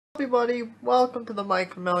everybody? Welcome to the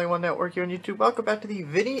Mike from One Network here on YouTube. Welcome back to the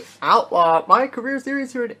Vinny Outlaw, my career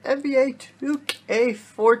series here in NBA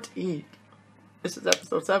 2K14. This is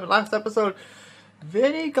episode 7. Last episode,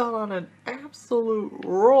 Vinny got on an absolute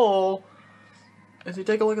roll. As we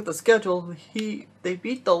take a look at the schedule, they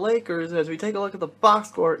beat the Lakers. As we take a look at the box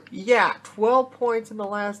score, yeah, 12 points in the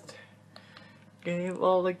last game.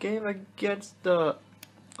 Well, the game against the...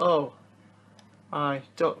 I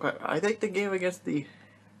think the game against the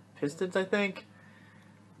Pistons, I think.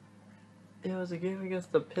 Yeah, it was a game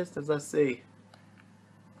against the Pistons, let's see.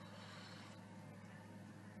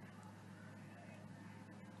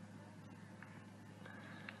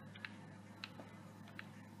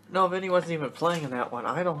 No, Vinny wasn't even playing in that one.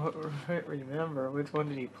 I don't remember. Which one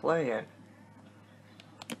did he play in?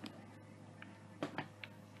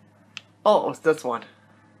 Oh, it was this one.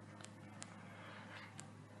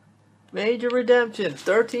 Major redemption.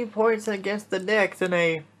 13 points against the Knicks in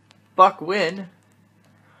a Buck win.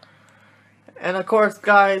 And of course,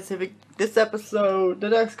 guys, this episode, the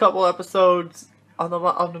next couple episodes on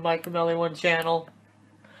the Mike from LA1 channel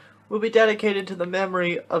will be dedicated to the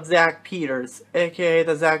memory of Zach Peters, aka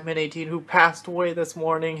the Zach Min 18, who passed away this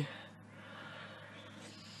morning.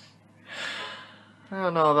 I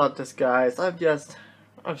don't know about this, guys. I'm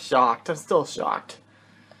shocked. I'm still shocked.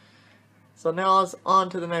 So now let's on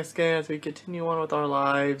to the next game as we continue on with our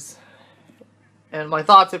lives. And my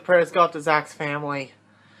thoughts and prayers go out to Zach's family.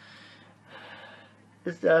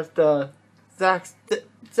 It's just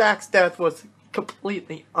Zach's death was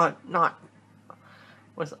completely untimely.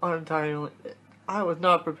 I was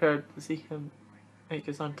not prepared to see him make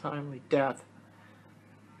his untimely death.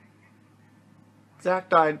 Zach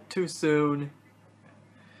died too soon.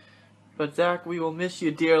 But Zach, we will miss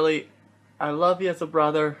you dearly. I love you as a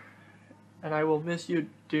brother. And I will miss you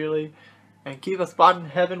dearly. And keep a spot in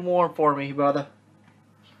heaven warm for me, brother.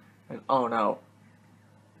 And oh no.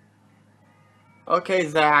 Okay,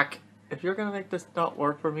 Zach. If you're gonna make this not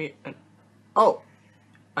work for me, and oh,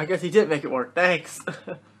 I guess he did make it work. Thanks.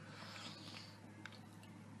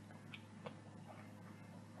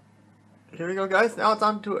 Here we go, guys. Now it's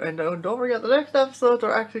on to and don't forget the next episodes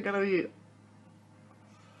are actually gonna be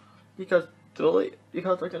because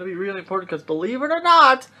they're gonna be really important. Because believe it or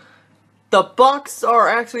not, the Bucks are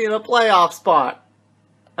actually in a playoff spot.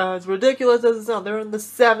 As ridiculous as it sounds, they're in the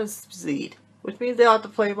 7th seed, which means they have to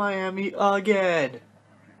play Miami again.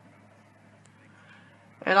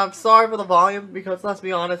 And I'm sorry for the volume, because let's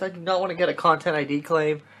be honest, I do not want to get a Content ID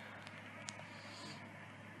claim.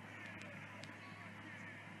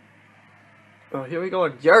 Oh, here we go.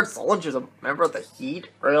 And Jared Sullinger's a member of the Heat?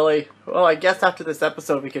 Really? Well, I guess after this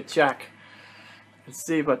episode we could check and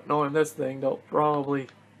see, but knowing this thing, they'll probably...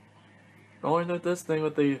 Knowing that this thing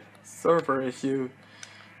with the server issue,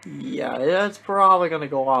 yeah, it's probably going to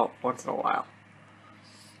go out once in a while.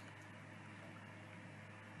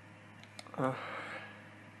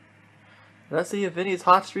 Let's see if Vinny's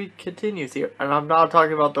hot streak continues here. And I'm not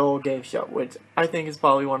talking about the old game show, which I think is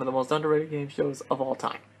probably one of the most underrated game shows of all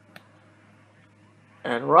time.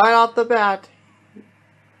 And right off the bat,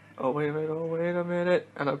 oh wait a minute,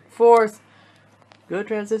 and of course, good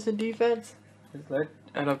transition defense.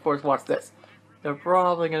 And of course, watch this. They're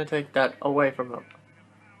probably going to take that away from them.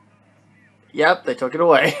 Yep, they took it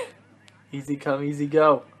away. Easy come, easy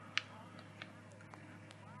go.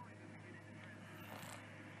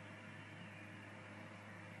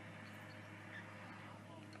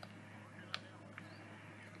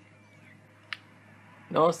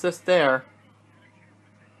 No assist there.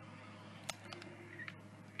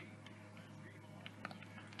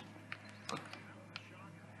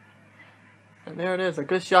 And there it is, a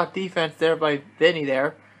good shot defense there by Vinny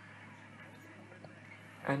there.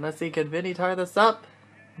 And let's see, can Vinny tie this up?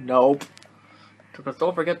 Nope. Because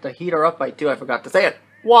don't forget to heat her up by 2, I forgot to say it.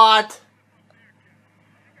 What?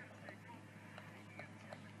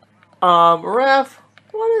 Ref,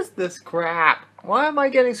 what is this crap? Why am I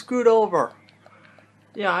getting screwed over?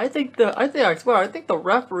 Yeah, I swear, I think the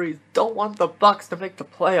referees don't want the Bucks to make the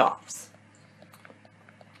playoffs.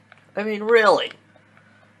 I mean, really?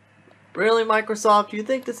 Really, Microsoft? Do you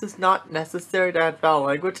think this is not necessary to add foul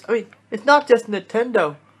language? I mean, it's not just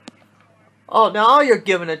Nintendo. Oh, now you're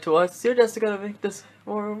giving it to us. You're just gonna make this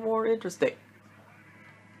more interesting.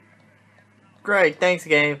 Great, thanks,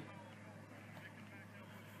 game.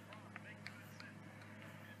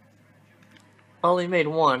 Only made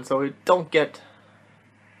 1, so we don't get...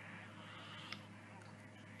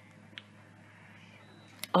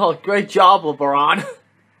 Oh, great job, LeBron.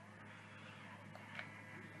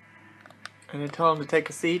 And then tell him to take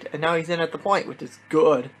a seat, and now he's in at the point, which is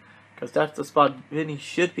good, because that's the spot Vinny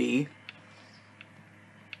should be.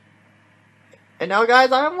 And now,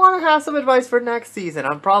 guys, I want to have some advice for next season.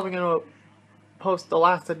 I'm probably going to post the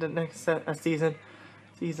last of the next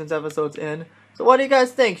season's episodes in. So what do you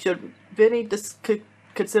guys think? Should Vinny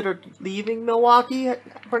consider leaving Milwaukee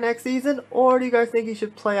for next season? Or do you guys think he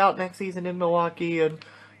should play out next season in Milwaukee and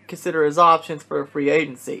consider his options for free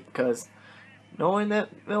agency? Because knowing that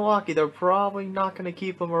Milwaukee, they're probably not going to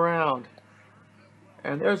keep him around.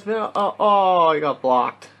 And there's been oh, he got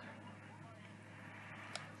blocked.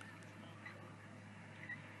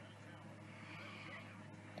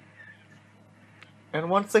 And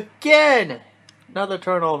once again, another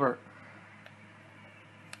turnover.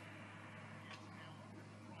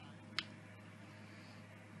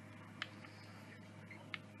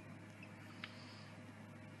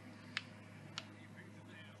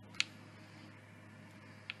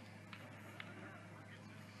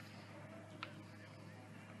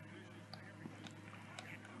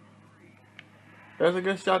 There's a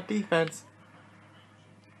good shot defense.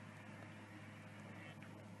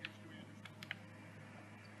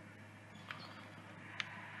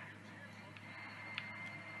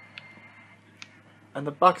 And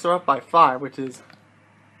the Bucks are up by 5, which is...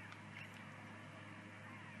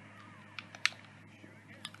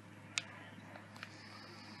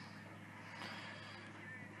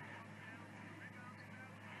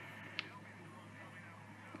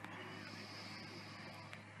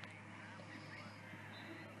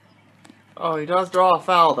 Oh, he does draw a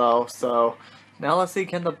foul, though, so... Now let's see,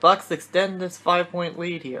 can the Bucks extend this 5-point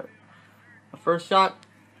lead here? The first shot?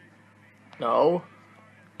 No.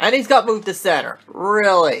 And he's got moved to center.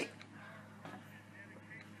 Really?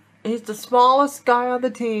 He's the smallest guy on the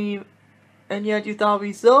team, and yet you thought it would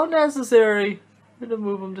be so necessary to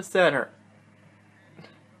move him to center.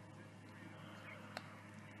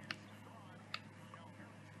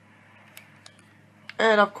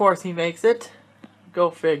 And of course he makes it. Go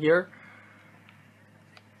figure.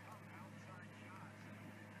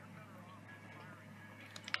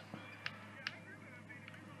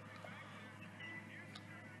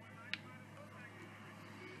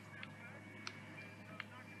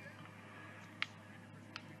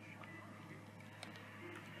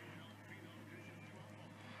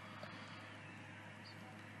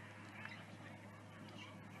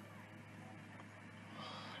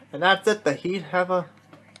 And that's it. The Heat have a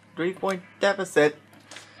 3-point deficit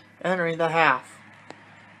entering the half.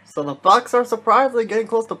 So the Bucks are surprisingly getting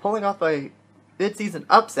close to pulling off a mid-season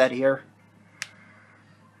upset here.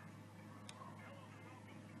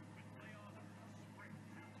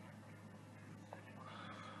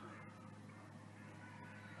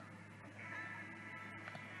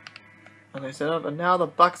 And they set up, and now the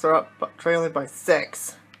Bucks are up, trailing by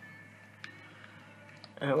 6.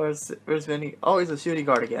 And where's Vinny? Oh, he's a shooting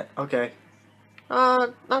guard again. Okay.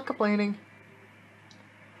 Not complaining.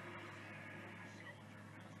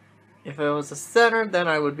 If it was a center, then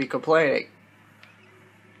I would be complaining.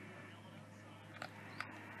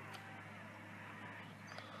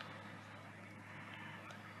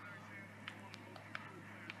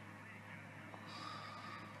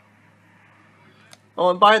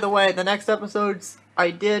 Oh, and by the way, the next episodes,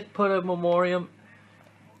 I did put a memoriam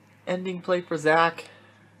ending play for Zach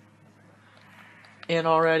in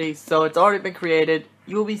already, so it's already been created.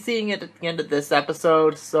 You will be seeing it at the end of this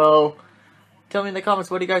episode, so tell me in the comments,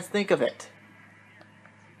 what do you guys think of it?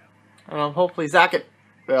 Hopefully Zach at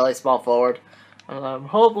really small forward.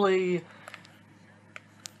 Hopefully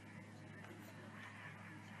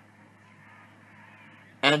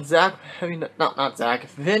and Zach, I mean, not Zach,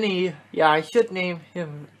 Vinny. Yeah, I should name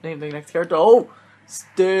the next character. Oh,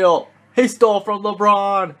 steal. He stole from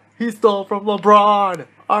LeBron. He stole from LeBron.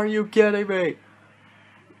 Are you kidding me?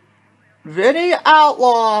 Vinny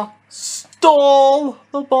Outlaw stole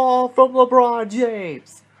the ball from LeBron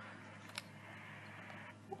James.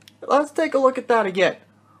 Let's take a look at that again.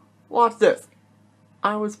 Watch this.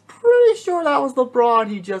 I was pretty sure that was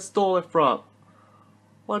LeBron he just stole it from.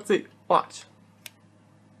 Let's see. Watch.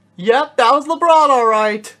 Yep, that was LeBron,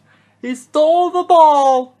 alright. He stole the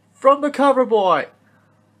ball from the cover boy.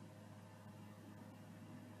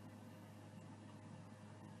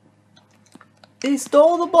 He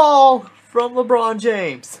stole the ball from LeBron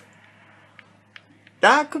James.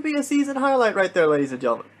 That could be a season highlight right there, ladies and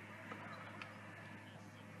gentlemen.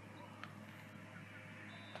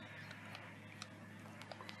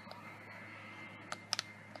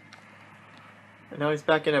 And now he's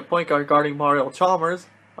back in at point guard guarding Mario Chalmers.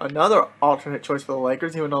 Another alternate choice for the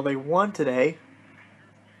Lakers, even though they won today.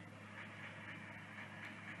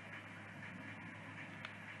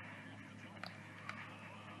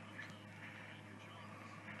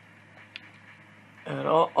 And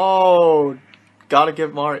gotta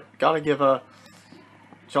give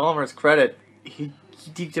Chalmers credit. He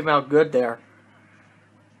deked him out good there.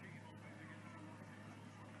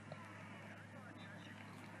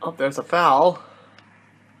 Oh, there's a foul.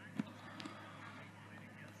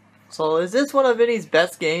 So is this one of Vinny's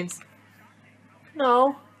best games?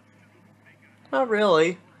 No. Not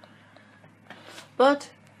really.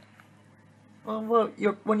 But well,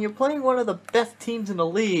 when you're playing one of the best teams in the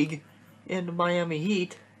league in the Miami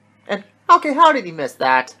Heat, and okay, how did he miss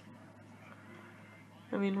that?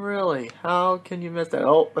 I mean, really, how can you miss that?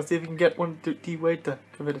 Oh, let's see if we can get one to D-Wade to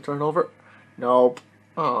commit a turnover. Nope.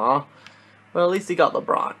 Aw. Well, at least he got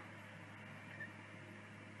LeBron.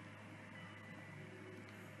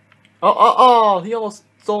 Oh, he almost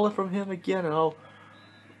stole it from him again. Oh.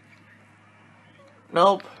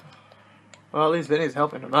 Nope. Well, at least Vinny's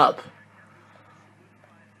helping him up.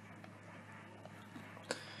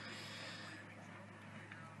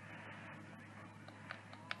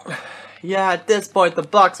 Yeah, at this point, the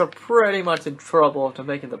Bucks are pretty much in trouble to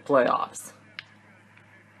making the playoffs.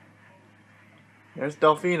 There's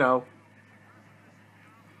Delfino.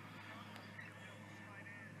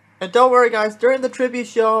 And don't worry, guys, during the tribute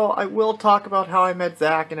show, I will talk about how I met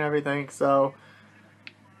Zach and everything, so...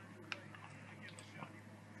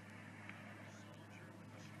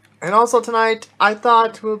 And also tonight, I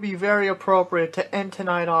thought it would be very appropriate to end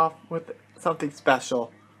tonight off with something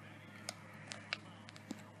special.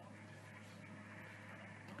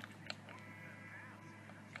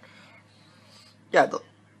 Yeah,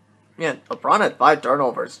 LeBron had 5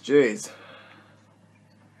 turnovers, jeez.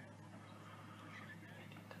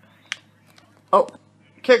 Oh,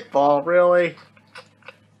 kickball, really?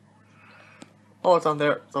 Oh, it's on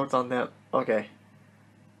there, so it's on them. Okay.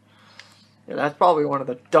 Yeah, that's probably one of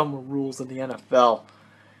the dumber rules in the NFL.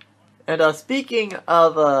 And speaking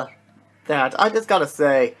of that, I just gotta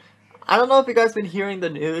say, I don't know if you guys been hearing the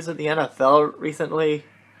news of the NFL recently.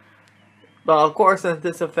 But of course, since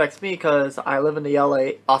this affects me because I live in the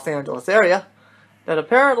Los Angeles area, that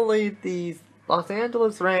apparently the Los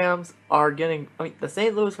Angeles Rams are getting, the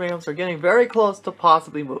St. Louis Rams are getting very close to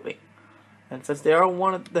possibly moving. And since they are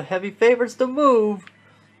one of the heavy favorites to move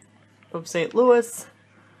from St. Louis,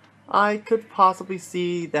 I could possibly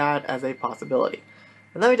see that as a possibility.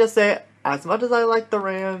 And let me just say, as much as I like the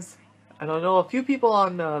Rams, and I know a few people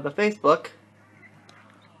on the Facebook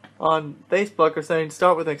are saying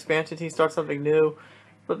start with an expansion team, start something new.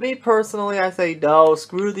 But me personally, I say no,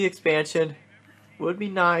 screw the expansion. Would be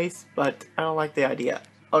nice, but I don't like the idea.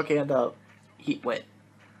 Okay, and the Heat win.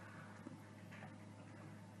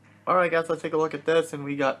 Alright guys, let's take a look at this, and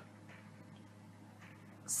we got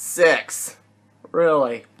 6.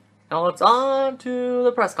 Really. Now let's on to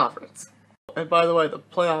the press conference. And by the way, the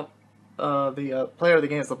player of the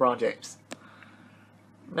game is LeBron James.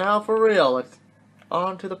 Now for real, let's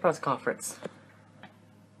on to the press conference.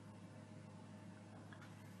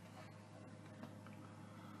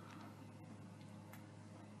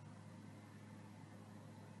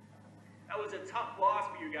 That was a tough loss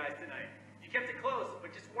for you guys tonight. You kept it close,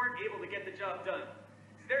 but just weren't able to get the job done.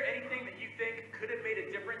 Is there anything that you think could have made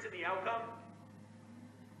a difference in the outcome?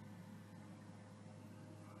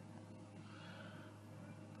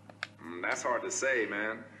 That's hard to say,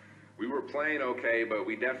 man. We were playing okay, but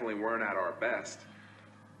we definitely weren't at our best.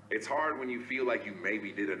 It's hard when you feel like you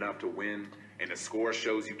maybe did enough to win, and the score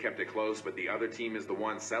shows you kept it close, but the other team is the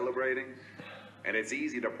one celebrating. And it's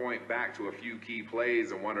easy to point back to a few key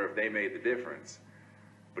plays and wonder if they made the difference.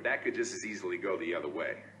 But that could just as easily go the other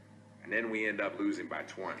way. And then we end up losing by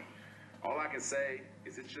 20. All I can say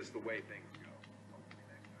is it's just the way things go.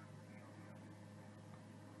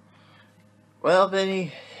 Well,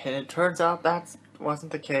 Vinny, and it turns out that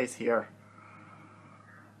wasn't the case here.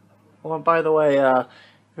 Well, by the way, if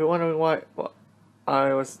you're wondering why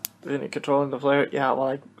I was controlling the player, yeah, well,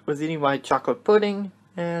 I was eating my chocolate pudding,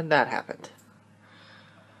 and that happened.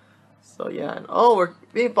 So yeah, and oh, we're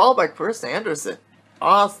being followed by Chris Anderson.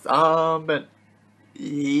 Awesome, but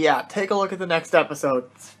yeah, take a look at the next episode.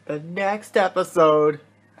 The next episode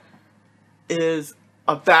is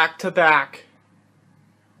a back-to-back.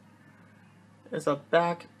 It's a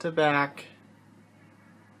back-to-back.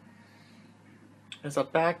 It's a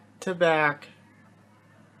back-to-back.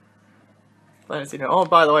 Fantasy now. Oh,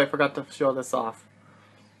 by the way, I forgot to show this off.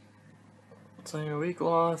 It's a week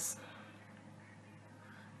loss.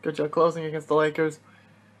 Good job closing against the Lakers.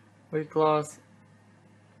 Week loss.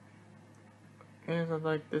 And I'm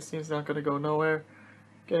like, this team's not going to go nowhere.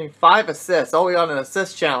 Getting 5 assists. Oh, we got an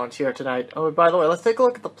assist challenge here tonight. Oh, by the way, let's take a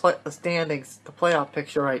look at the standings, the playoff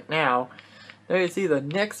picture right now. There you see the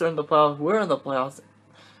Knicks are in the playoffs. We're in the playoffs.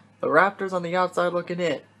 The Raptors on the outside looking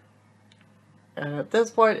in. And at this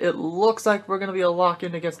point, it looks like we're going to be a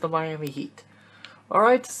lock-in against the Miami Heat.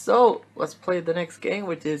 Alright, so let's play the next game,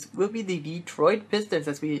 which will be the Detroit Pistons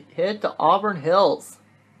as we head to Auburn Hills.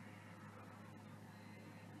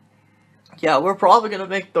 Yeah, we're probably going to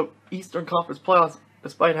make the Eastern Conference playoffs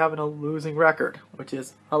despite having a losing record, which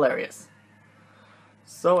is hilarious.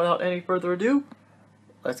 So without any further ado,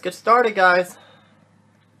 let's get started, guys.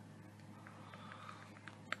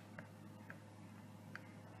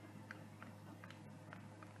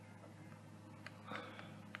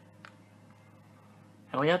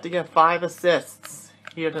 And we have to get 5 assists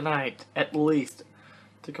here tonight, at least,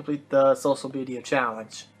 to complete the social media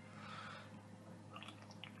challenge.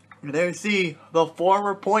 And there you see the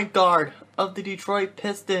former point guard of the Detroit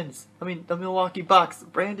Pistons. The Milwaukee Bucks,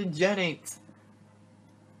 Brandon Jennings.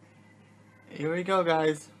 Here we go,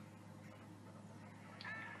 guys.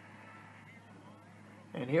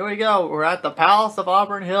 And here we go. We're at the Palace of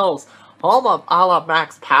Auburn Hills, home of a la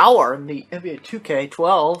Max Power in the NBA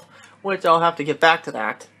 2K12, which I'll have to get back to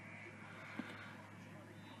that.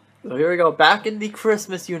 So here we go, back in the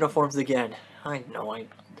Christmas uniforms again. I know,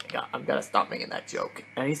 I'm gonna stop making that joke.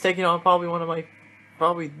 And he's taking on probably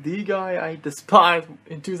the guy I despised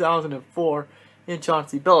in 2004 in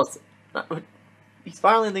Chauncey Billups. He's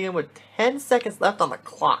finally in the game with 10 seconds left on the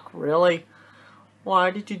clock. Really?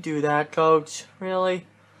 Why did you do that, coach? Really?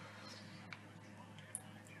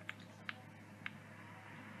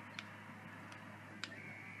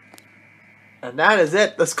 And that is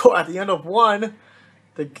it. The score at the end of one.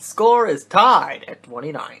 The score is tied at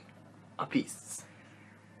 29 apiece.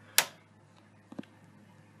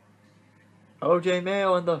 OJ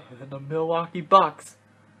Mayo and the Milwaukee Bucks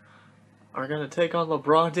are going to take on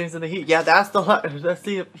LeBron James and the Heat. Yeah, let's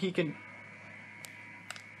see if he can.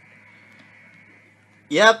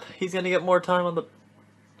 Yep, he's going to get more time on the.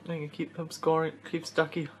 I'm going to keep him scoring. Keep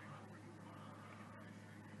Stuckey.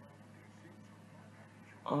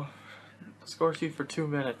 Oh, score sheet for 2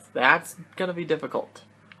 minutes. That's going to be difficult.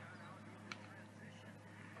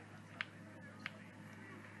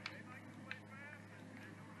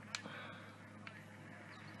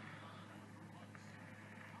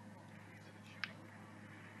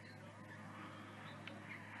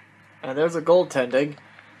 And there's a goaltending.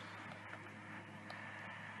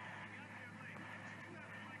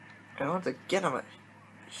 And once again,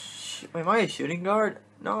 am I a shooting guard?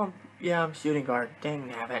 No, yeah, I'm shooting guard. Dang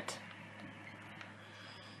nabbit.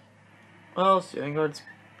 Well, shooting guard's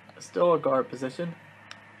still a guard position.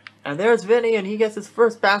 And there's Vinny, and he gets his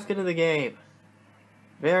first basket of the game.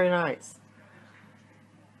 Very nice.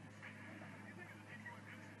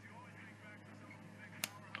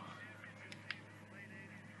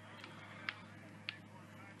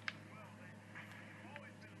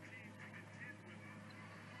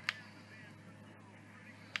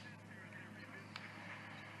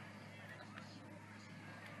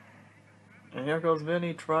 And here goes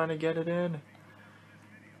Vinny trying to get it in.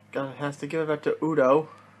 Has to give it back to Udo.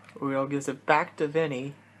 Udo gives it back to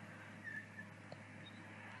Vinny.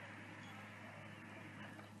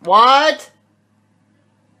 What?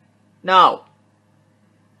 No.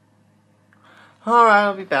 Alright,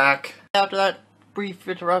 I'll be back. After that brief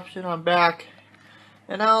interruption, I'm back.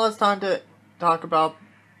 And now it's time to talk about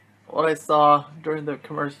what I saw during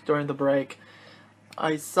the break.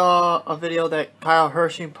 I saw a video that Kyle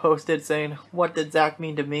Hershing posted saying, "What did Zach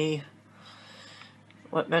mean to me?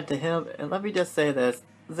 What meant to him?" And let me just say this.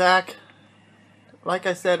 Zach, like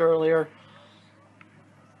I said earlier,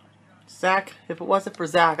 Zach, if it wasn't for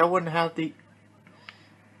Zach, I would not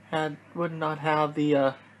have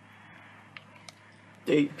the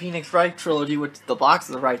Phoenix Wright trilogy, which the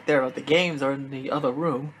boxes are right there, but the games are in the other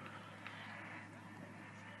room.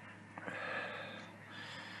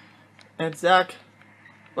 And Zach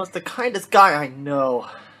was the kindest guy I know.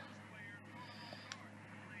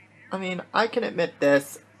 I can admit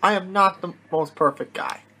this. I am not the most perfect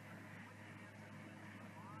guy.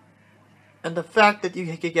 And the fact that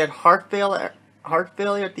you could get heart failure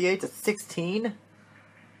at the age of 16,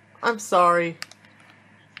 I'm sorry.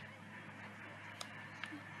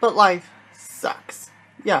 But life sucks.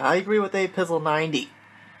 Yeah, I agree with A Pizzle 90.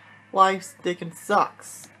 Life stinking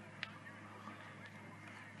sucks.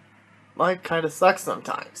 Life kind of sucks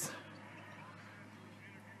sometimes.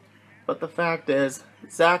 But the fact is,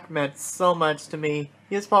 Zach meant so much to me.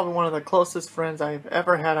 He is probably one of the closest friends I've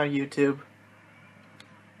ever had on YouTube.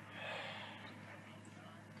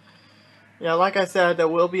 Yeah, like I said, there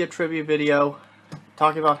will be a tribute video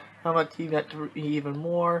talking about how much he meant to me even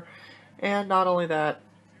more. And not only that,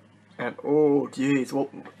 and oh jeez, well,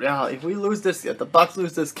 yeah, if the Bucks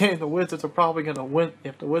lose this game, the Wizards are probably going to win.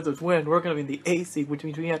 If the Wizards win, we're going to be in the A seed, which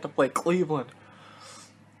means we have to play Cleveland.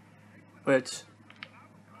 which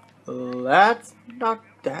that's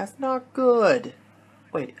not good.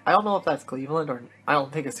 Wait, I don't know if that's Cleveland or I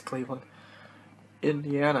don't think it's Cleveland.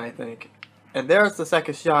 Indiana, I think. And there's the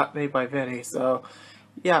second shot made by Vinny. So,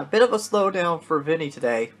 yeah, a bit of a slowdown for Vinny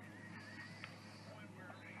today.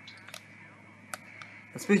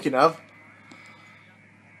 And speaking of,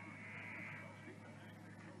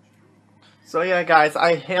 so yeah, guys,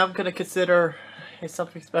 I am gonna consider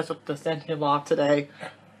something special to send him off today.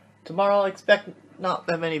 Tomorrow, I expect not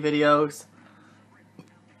that many videos.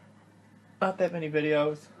 Not that many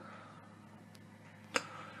videos.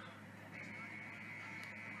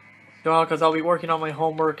 No, because I'll be working on my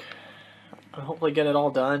homework and hopefully get it all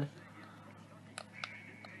done.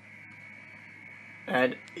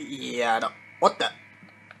 And yeah, no, what the?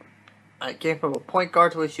 I came from a point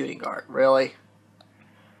guard to a shooting guard. Really?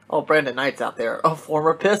 Oh, Brandon Knight's out there. Oh,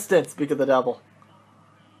 former Piston. Speak of the devil.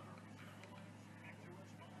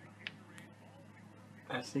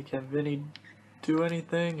 Actually, can Vinny do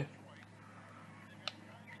anything?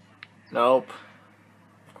 Nope.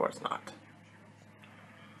 Of course not.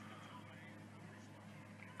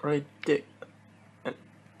 Right, and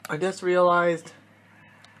I just realized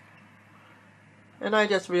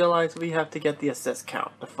we have to get the assist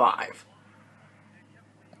count to 5.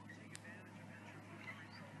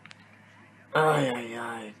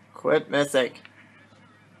 Ay. Quit missing.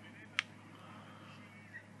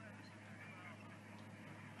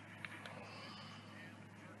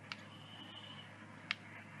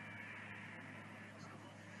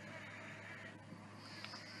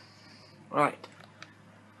 Alright.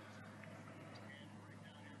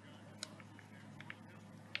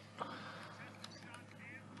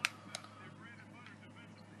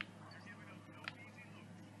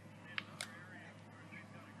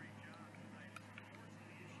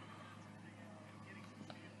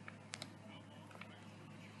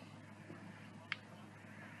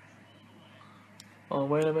 Oh,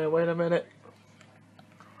 wait a minute.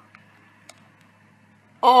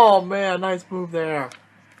 Oh, man, nice move there.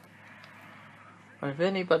 By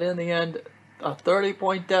Vinny, but in the end, a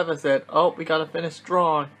 30-point deficit. Oh, we gotta finish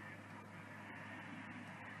strong.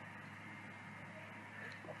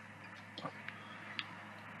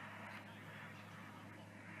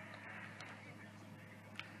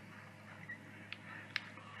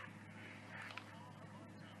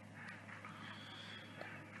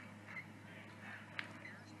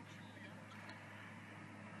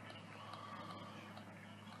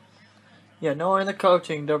 Yeah, knowing the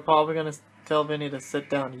coaching, they're probably going to tell Vinny to sit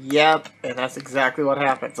down. Yep, and that's exactly what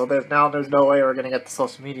happened. So there's no way we're going to get the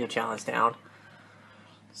social media challenge down.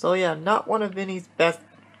 So yeah, not one of Vinny's best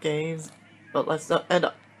games, but let's not end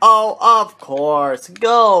up. Oh, of course.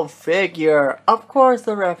 Go figure. Of course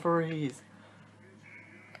the referees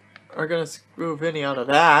are going to screw Vinny out of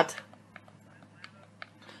that.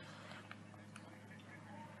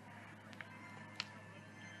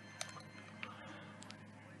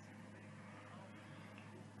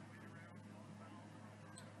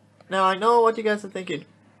 Now, I know what you guys are thinking.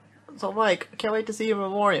 So, Mike, I can't wait to see your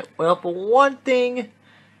memorial. Well, for one thing,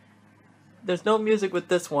 there's no music with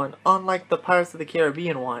this one, unlike the Pirates of the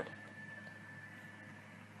Caribbean one.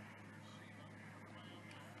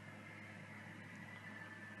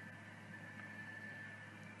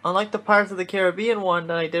 Unlike the Pirates of the Caribbean one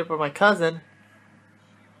that I did for my cousin,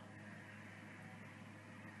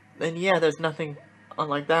 then yeah, there's nothing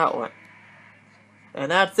unlike that one. And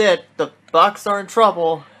that's it. The Bucks are in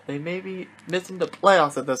trouble. They may be missing the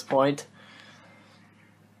playoffs at this point.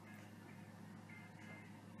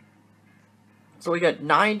 So we got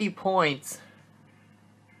 90 points.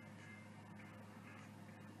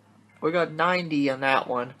 We got 90 on that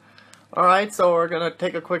one. Alright, so we're going to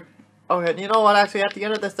take a quick... Okay, you know what? Actually, at the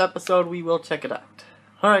end of this episode, we will check it out.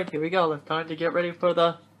 Alright, here we go. It's time to get ready for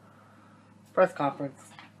the press conference.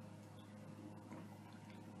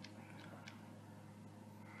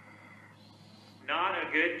 Not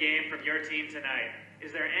a good game from your team tonight.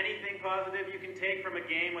 Is there anything positive you can take from a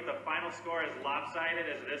game with a final score as lopsided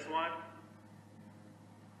as this one?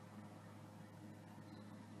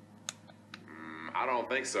 I don't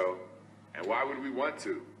think so. And why would we want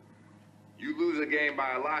to? You lose a game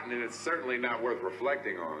by a lot, and it's certainly not worth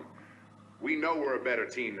reflecting on. We know we're a better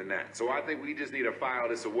team than that. So I think we just need to file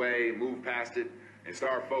this away, move past it, and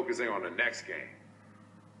start focusing on the next game.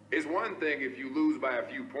 It's one thing if you lose by a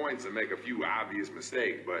few points and make a few obvious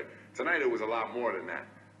mistakes, but tonight it was a lot more than that.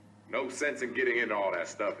 No sense in getting into all that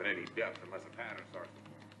stuff in any depth unless a pattern starts to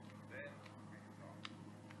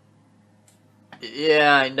form.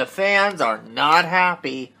 Yeah, and the fans are not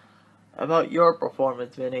happy about your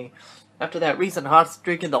performance, Vinny. After that recent hot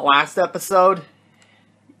streak in the last episode,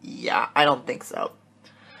 Yeah, I don't think so.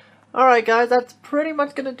 Alright guys, that's pretty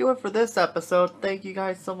much going to do it for this episode. Thank you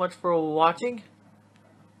guys so much for watching.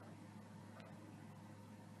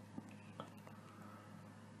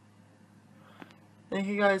 Thank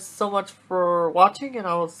you guys so much for watching, and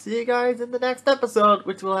I will see you guys in the next episode,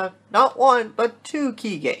 which will have not one, but 2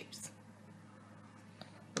 key games.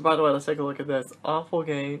 And by the way, let's take a look at this awful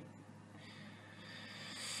game.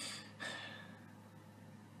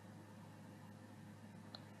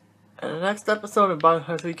 And the next episode,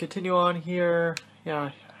 as we continue on here,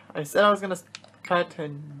 yeah, I said I was going to cut,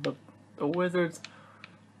 and the Wizards,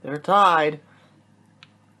 they're tied.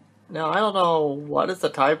 Now, I don't know what is the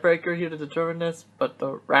tiebreaker here to determine this, but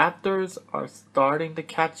the Raptors are starting to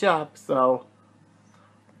catch up, so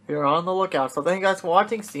you're on the lookout. So thank you guys for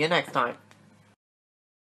watching. See you next time.